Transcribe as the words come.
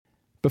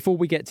Before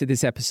we get to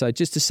this episode,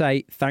 just to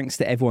say thanks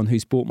to everyone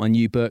who's bought my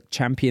new book,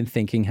 Champion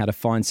Thinking: How to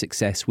Find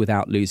Success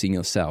Without Losing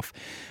Yourself.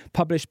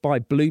 Published by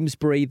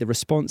Bloomsbury, the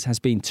response has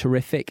been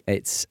terrific.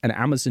 It's an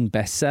Amazon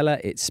bestseller.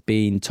 It's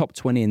been top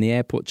 20 in the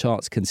airport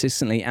charts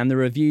consistently, and the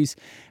reviews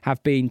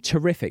have been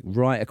terrific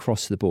right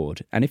across the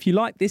board. And if you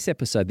like this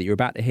episode that you're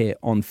about to hear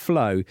on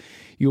Flow,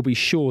 you'll be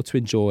sure to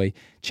enjoy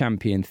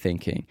Champion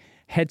Thinking.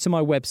 Head to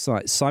my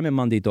website,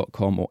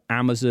 simonmundy.com, or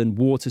Amazon,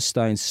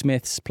 Waterstone,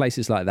 Smiths,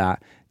 places like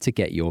that to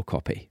get your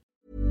copy.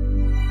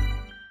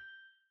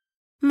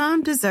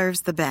 Mom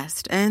deserves the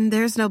best, and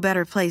there's no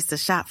better place to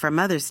shop for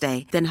Mother's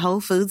Day than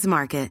Whole Foods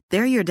Market.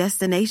 They're your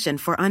destination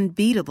for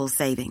unbeatable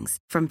savings,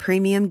 from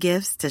premium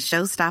gifts to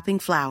show-stopping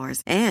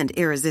flowers and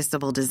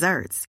irresistible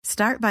desserts.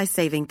 Start by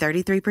saving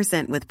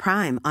 33% with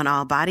Prime on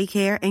all body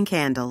care and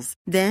candles.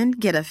 Then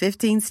get a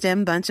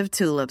 15-stem bunch of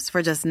tulips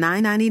for just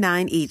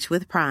 $9.99 each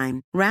with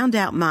Prime. Round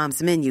out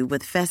Mom's menu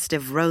with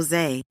festive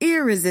rosé,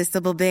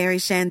 irresistible berry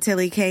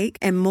chantilly cake,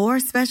 and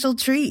more special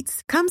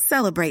treats. Come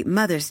celebrate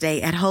Mother's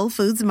Day at Whole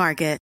Foods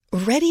Market.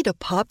 Ready to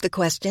pop the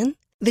question?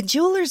 The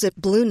jewelers at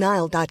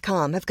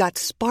BlueNile.com have got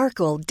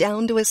sparkle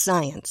down to a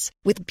science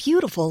with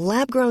beautiful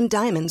lab-grown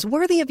diamonds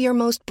worthy of your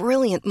most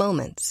brilliant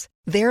moments.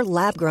 Their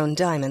lab-grown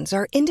diamonds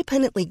are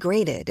independently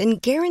graded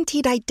and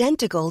guaranteed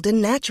identical to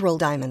natural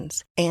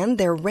diamonds, and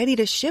they're ready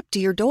to ship to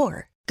your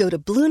door. Go to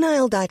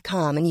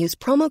BlueNile.com and use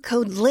promo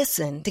code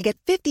LISTEN to get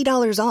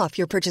 $50 off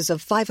your purchase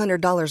of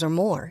 $500 or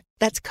more.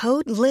 That's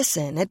code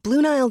LISTEN at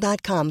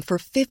BlueNile.com for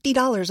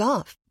 $50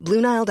 off.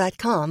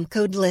 BlueNile.com,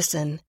 code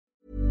LISTEN.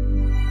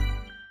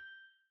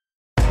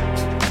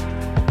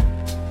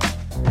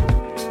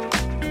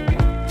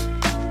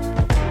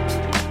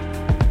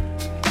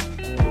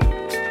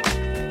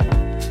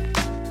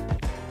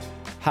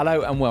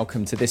 Hello and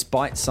welcome to this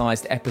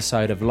bite-sized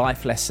episode of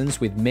Life Lessons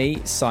with me,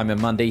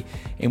 Simon Mundy,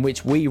 in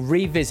which we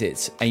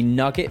revisit a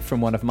nugget from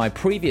one of my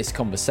previous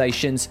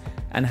conversations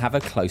and have a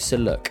closer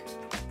look.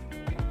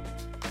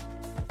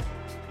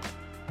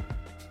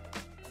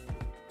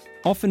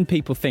 Often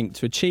people think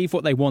to achieve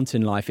what they want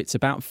in life, it's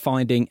about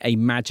finding a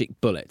magic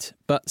bullet.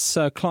 But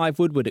Sir Clive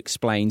Woodward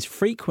explains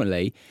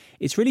frequently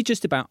it's really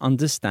just about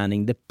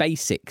understanding the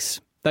basics.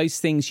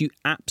 Those things you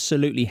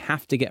absolutely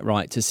have to get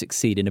right to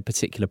succeed in a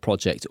particular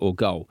project or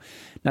goal.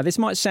 Now, this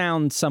might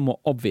sound somewhat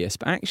obvious,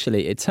 but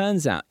actually it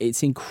turns out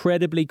it's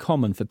incredibly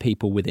common for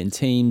people within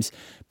teams,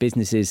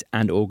 businesses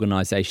and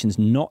organisations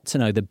not to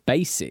know the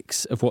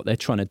basics of what they're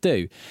trying to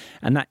do.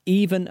 And that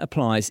even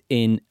applies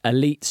in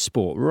elite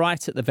sport,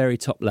 right at the very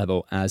top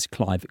level, as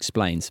Clive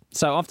explains.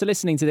 So after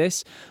listening to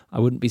this, I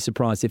wouldn't be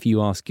surprised if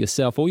you ask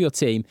yourself or your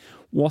team,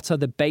 what are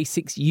the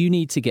basics you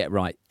need to get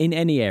right in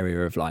any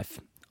area of life?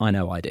 I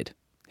know I did.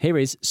 Here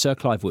is Sir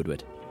Clive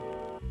Woodward.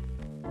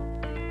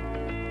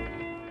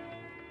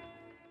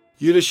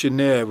 Ulyss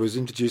Chenier was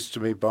introduced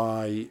to me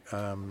by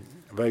a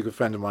very good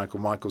friend of mine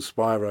called Michael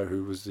Spiro,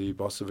 who was the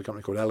boss of a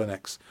company called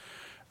Elenex.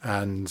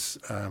 And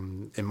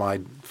in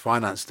my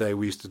finance day,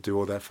 we used to do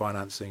all their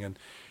financing. And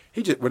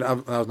he just, when I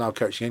was now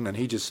coaching England,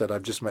 he just said,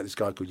 I've just met this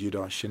guy called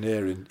Ulyss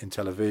Chenier in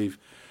Tel Aviv,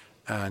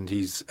 and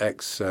he's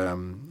ex-Israeli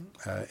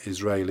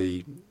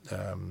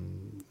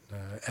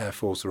Air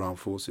Force or Armed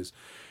Forces.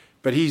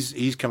 But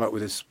he's come up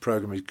with this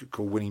program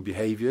called Winning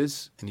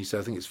Behaviours, and he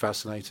said, I think it's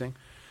fascinating.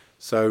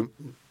 So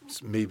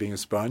it's me being a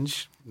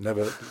sponge,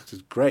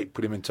 it's great,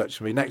 put him in touch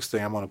with me. Next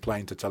thing, I'm on a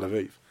plane to Tel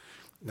Aviv.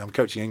 Now, I'm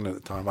coaching England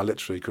at the time. I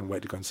literally couldn't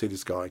wait to go and see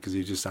this guy because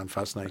he just sounded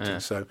fascinating. Yeah.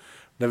 So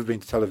never been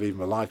to Tel Aviv in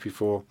my life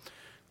before.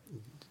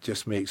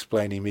 Just me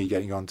explaining me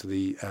getting onto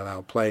the El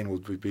Al plane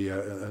would be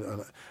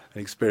an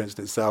experience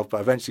in itself. But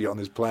I eventually got on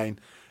this plane.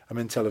 I'm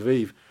in Tel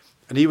Aviv.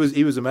 And he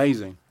was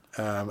amazing.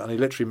 And he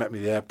literally met me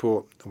at the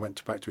airport and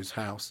went back to his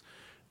house.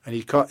 And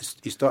he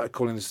started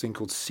calling this thing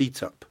called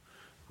seat-up,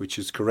 which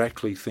is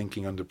correctly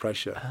thinking under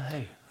pressure.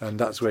 Oh. And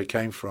that's where it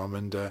came from.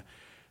 And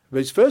but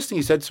his first thing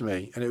he said to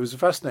me, and it was a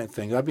fascinating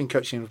thing, I've been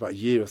coaching him for about a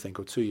year, I think,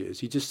 or 2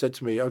 years. He just said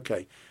to me,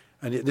 okay,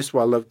 and this is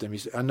why I loved him. He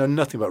said, I know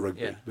nothing about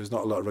rugby. Yeah. There's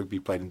not a lot of rugby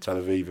played in Tel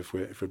Aviv,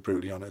 if we're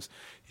brutally honest.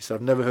 He said,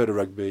 I've never heard of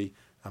rugby.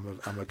 I'm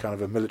a kind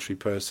of a military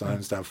person. I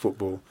understand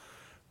football.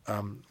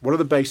 What are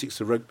the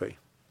basics of rugby?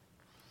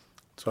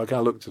 So I kind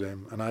of looked at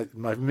him, and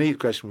my immediate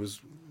question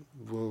was,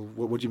 well,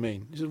 what do you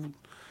mean?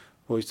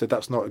 He said,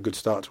 that's not a good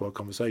start to our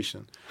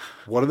conversation.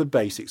 What are the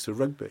basics of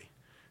rugby?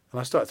 And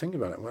I started thinking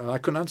about it, and I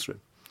couldn't answer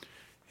him.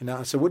 And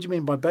I said, what do you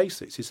mean by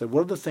basics? He said,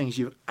 what are the things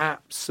you've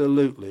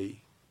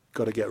absolutely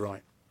got to get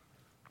right?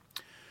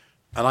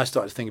 And I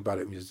started to think about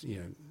it. Was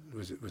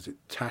it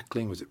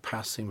tackling? Was it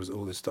passing? Was it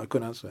all this stuff? I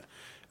couldn't answer it.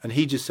 And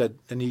he just said,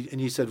 and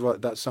he said, right,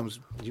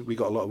 we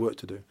got a lot of work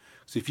to do.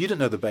 So if you don't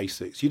know the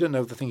basics, you don't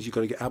know the things you've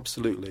got to get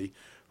absolutely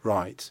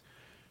right,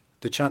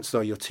 the chances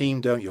are your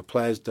team don't, your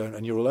players don't,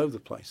 and you're all over the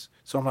place.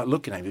 So I'm like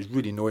looking at him. He's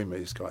really annoying me,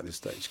 this guy, at this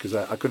stage, because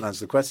I couldn't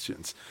answer the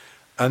questions.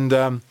 And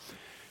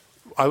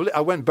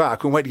I went back. I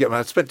couldn't wait to get him.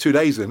 I spent 2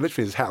 days in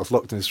literally his house,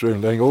 locked in this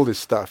room, learning all this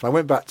stuff. And I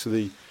went back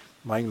to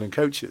my England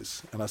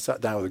coaches, and I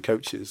sat down with the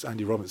coaches,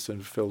 Andy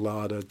Robinson, Phil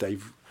Larder,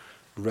 Dave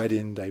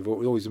Reddin,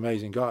 all these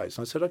amazing guys.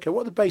 And I said, okay,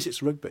 what are the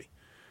basics of rugby?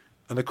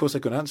 And of course they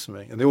couldn't answer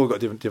me, and they all got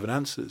different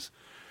answers.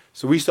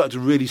 So we started to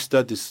really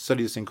study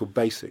this thing called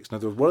basics. In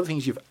other words, what are the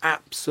things you've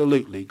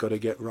absolutely got to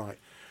get right?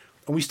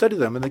 And we studied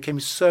them, and they became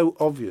so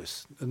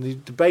obvious. And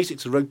the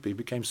basics of rugby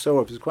became so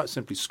obvious. Quite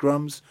simply,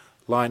 scrums,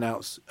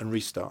 line-outs, and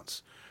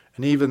restarts.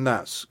 And even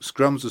that,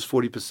 scrums was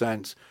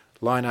 40%,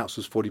 line-outs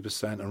was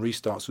 40%, and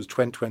restarts was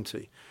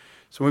 20.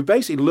 So we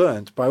basically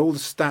learned by all the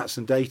stats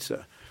and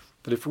data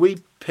that if we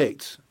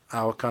picked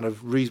our kind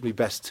of reasonably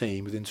best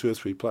team within 2 or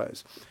 3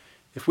 players,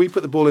 if we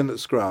put the ball in at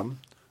scrum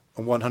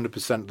and won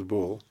 100% of the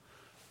ball,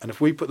 and if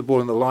we put the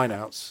ball in the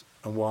line-outs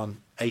and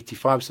won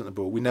 85% of the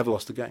ball, we never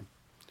lost a game.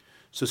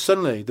 So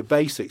suddenly the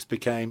basics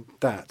became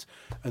that.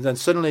 And then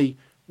suddenly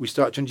we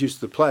started to introduce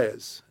the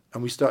players,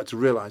 and we started to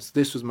realise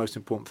this was the most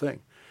important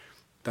thing.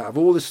 That of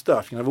all this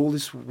stuff, you can have all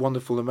this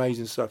wonderful,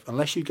 amazing stuff,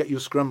 unless you get your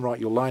scrum right,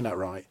 your line-out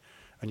right,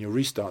 and your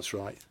restarts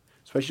right,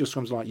 especially your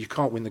scrums right, you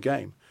can't win the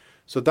game.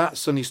 So that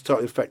suddenly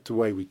started to affect the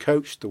way we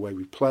coached, the way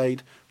we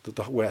played,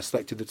 the way I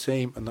selected the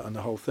team, and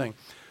the whole thing.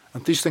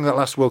 And this thing, that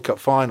last World Cup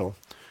final,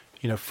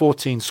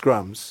 14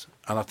 scrums,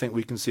 and I think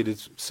we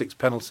conceded 6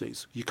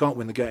 penalties. You can't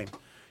win the game.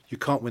 You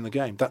can't win the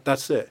game.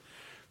 That's it.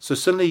 So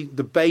suddenly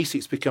the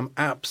basics become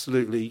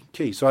absolutely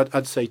key. So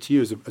I'd say to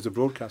you as a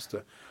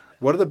broadcaster,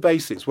 what are the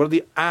basics? What are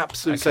the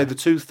absolute, say the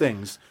 2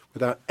 things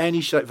without any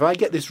if I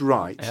get this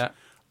right,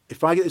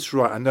 if I get this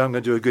right, I know I'm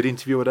going to do a good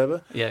interview or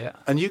whatever. Yeah.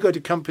 And you go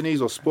to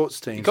companies or sports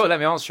teams. You've got to let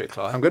me answer it,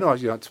 Clive. I'm going to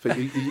ask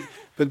you,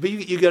 but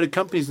you go to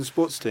companies and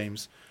sports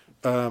teams,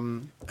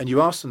 and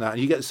you ask them that,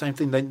 and you get the same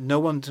thing. No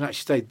one can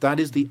actually say that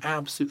is the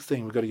absolute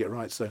thing we've got to get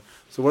right. So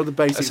what are the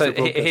basics? So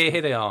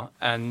here they are,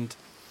 and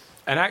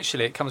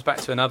actually it comes back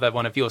to another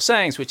one of your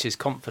sayings, which is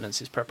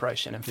confidence is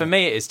preparation. And for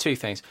me, it is 2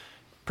 things.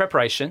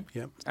 Preparation,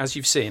 as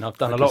you've seen, I've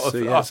done a lot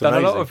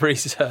of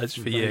research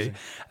for you,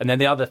 and then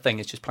the other thing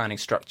is just planning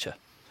structure.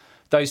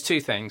 Those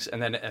 2 things,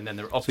 and then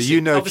they're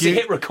obviously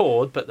hit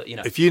record. But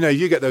if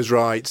you get those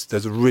right,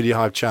 there's a really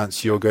high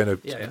chance you're going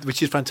to,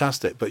 which is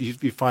fantastic. But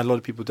you find a lot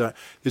of people don't.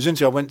 There's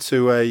interesting. I went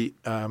to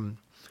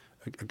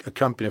a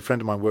company. A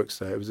friend of mine works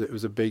there. It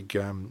was a big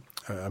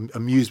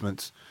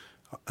amusement.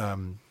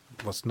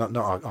 Well, not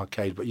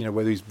arcade, but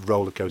where these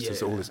roller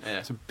coasters, all this. Yeah.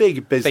 It's a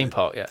big business.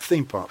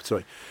 Theme park.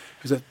 Sorry,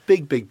 it was a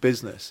big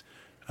business.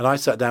 And I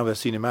sat down with their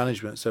senior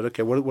management and said,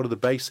 okay, what are the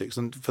basics?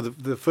 And for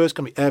the first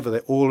company ever,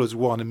 they all as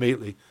one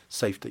immediately,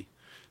 safety.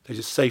 They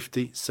just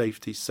safety.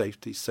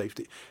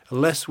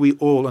 Unless we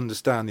all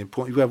understand the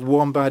importance. If we have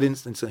one bad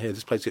incident here,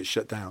 this place gets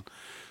shut down.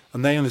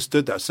 And they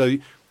understood that. So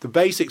the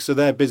basics of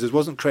their business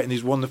wasn't creating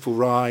these wonderful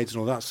rides and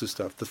all that sort of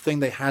stuff. The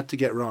thing they had to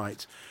get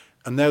right.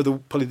 And they're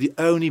probably the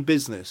only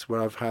business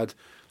where I've had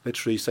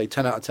literally, say,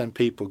 10 out of 10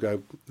 people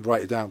go,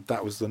 write it down.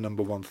 That was the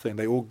number one thing.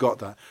 They all got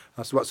that.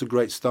 That's a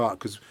great start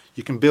because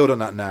you can build on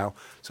that now.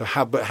 So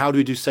how do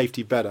we do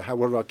safety better?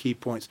 What are our key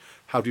points?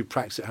 How do we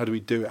practice it? How do we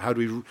do it? How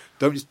do we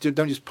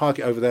don't just park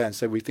it over there and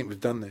say we think we've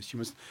done this. You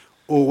must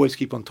always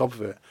keep on top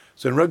of it.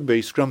 So in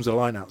rugby, scrums are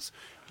lineouts.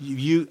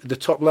 You at the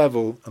top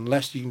level,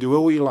 unless you can do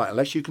all you like,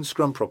 unless you can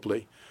scrum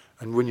properly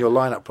and win your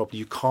lineout properly,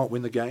 you can't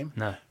win the game.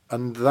 No.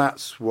 And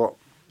that's what.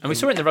 And we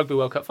saw it in the Rugby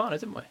World Cup final,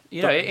 didn't we?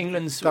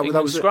 England's scrum.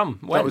 That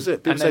was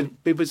it.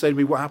 People say to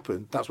me, what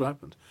happened? That's what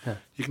happened. Yeah.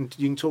 You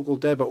can talk all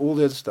day about all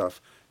the other stuff.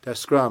 Their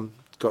scrum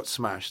got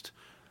smashed.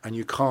 And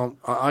you can't...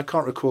 I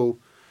can't recall...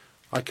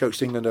 I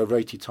coached England over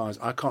 80 times.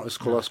 I can't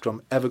recall our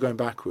scrum ever going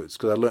backwards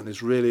because I learned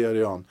this really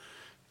early on.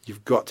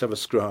 You've got to have a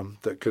scrum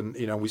that can...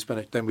 we spent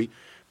it... Then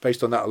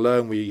based on that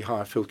alone, we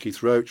hire Phil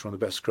Keith Roach, one of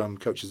the best scrum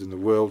coaches in the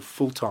world,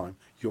 full-time.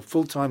 Your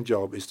full-time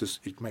job is to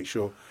make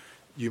sure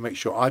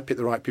I pick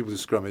the right people to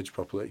scrummage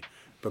properly,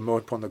 but more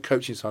important, the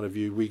coaching side of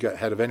you, we get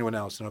ahead of anyone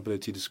else in our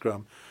ability to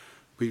scrum.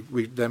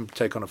 We then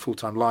take on a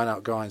full-time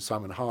line-out guy in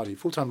Simon Hardy,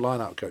 full-time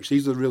line-out coach.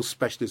 These are the real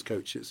specialist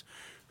coaches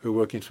who are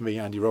working for me,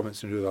 Andy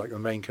Robinson, who are like the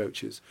main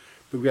coaches.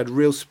 But we had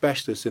real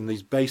specialists in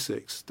these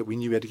basics that we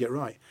knew we had to get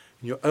right.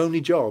 And your only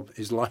job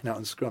is line-out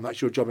and scrum.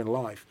 That's your job in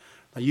life.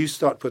 Now you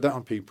start to put that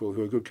on people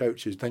who are good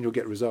coaches, then you'll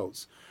get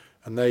results.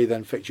 And they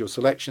then fix your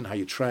selection, how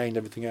you train,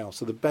 everything else.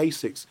 So the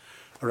basics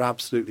are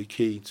absolutely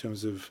key in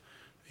terms of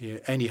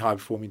any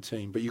high-performing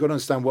team. But you've got to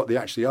understand what they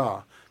actually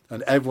are.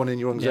 And everyone in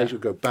your organisation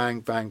will go bang,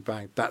 bang,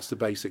 bang. That's the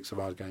basics of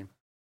our game.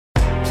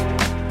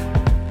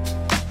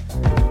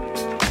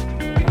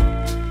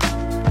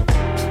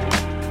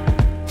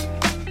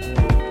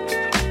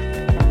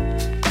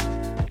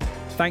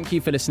 Thank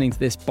you for listening to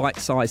this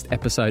bite-sized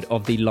episode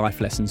of the Life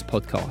Lessons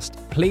podcast.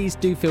 Please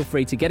do feel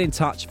free to get in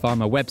touch via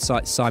my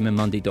website,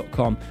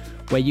 simonmundy.com,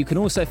 where you can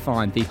also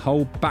find the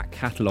whole back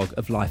catalogue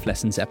of Life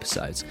Lessons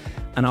episodes.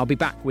 And I'll be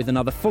back with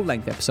another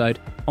full-length episode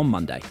on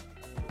Monday.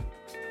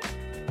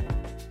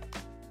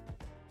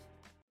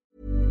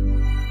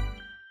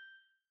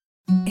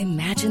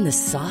 Imagine the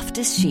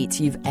softest sheets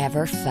you've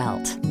ever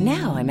felt.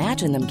 Now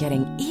imagine them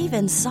getting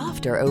even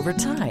softer over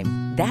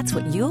time. That's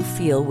what you'll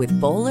feel with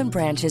Boll &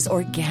 Branch's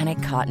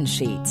organic cotton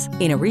sheets.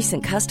 In a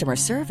recent customer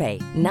survey,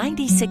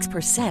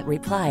 96%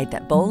 replied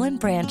that Boll &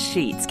 Branch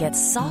sheets get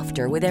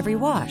softer with every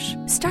wash.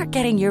 Start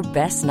getting your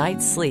best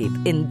night's sleep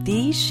in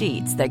these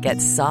sheets that get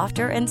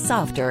softer and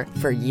softer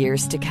for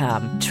years to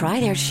come. Try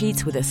their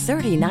sheets with a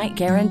 30-night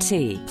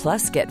guarantee.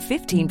 Plus, get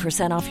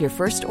 15% off your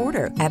first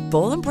order at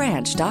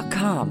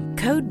bollandbranch.com.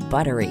 Code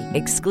BUTTERY.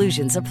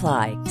 Exclusions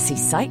apply. See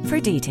site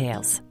for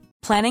details.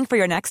 Planning for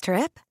your next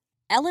trip?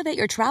 Elevate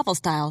your travel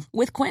style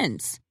with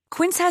Quince.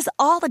 Quince has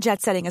all the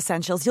jet-setting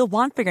essentials you'll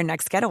want for your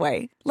next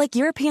getaway, like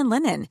European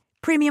linen,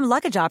 premium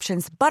luggage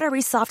options,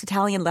 buttery soft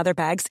Italian leather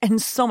bags,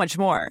 and so much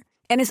more.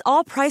 And is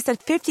all priced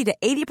at 50 to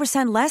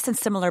 80% less than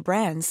similar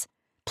brands.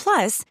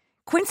 Plus,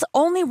 Quince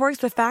only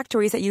works with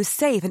factories that use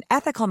safe and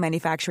ethical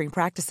manufacturing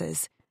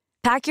practices.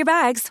 Pack your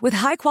bags with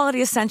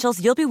high-quality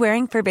essentials you'll be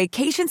wearing for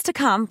vacations to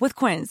come with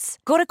Quince.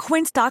 Go to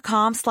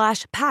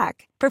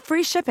quince.com/pack for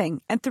free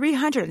shipping and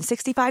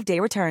 365-day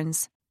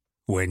returns.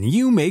 When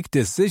you make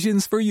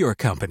decisions for your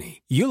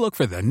company, you look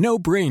for the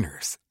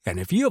no-brainers. And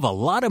if you have a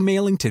lot of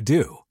mailing to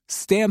do,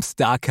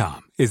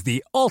 Stamps.com is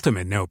the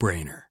ultimate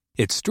no-brainer.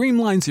 It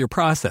streamlines your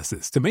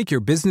processes to make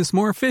your business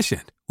more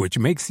efficient, which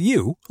makes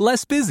you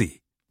less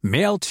busy.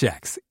 Mail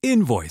checks,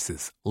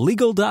 invoices,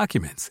 legal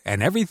documents,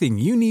 and everything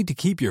you need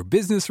to keep your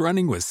business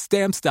running with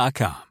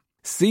Stamps.com.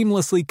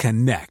 Seamlessly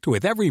connect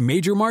with every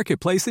major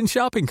marketplace and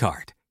shopping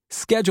cart.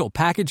 Schedule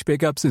package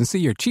pickups and see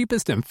your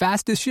cheapest and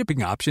fastest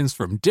shipping options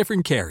from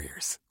different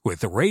carriers,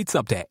 with rates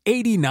up to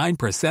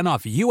 89%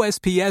 off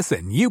USPS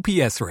and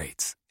UPS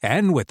rates.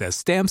 And with the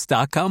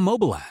Stamps.com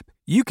mobile app,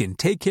 you can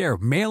take care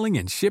of mailing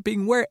and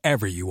shipping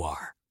wherever you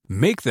are.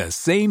 Make the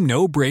same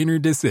no-brainer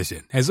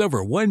decision as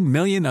over 1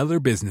 million other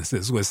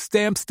businesses with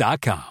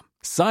Stamps.com.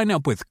 Sign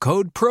up with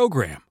code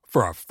PROGRAM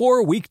for a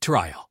 4-week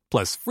trial,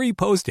 plus free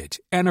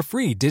postage and a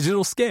free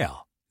digital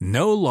scale.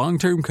 No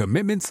long-term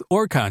commitments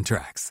or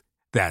contracts.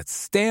 That's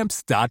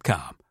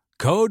Stamps.com.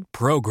 Code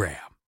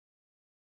PROGRAM.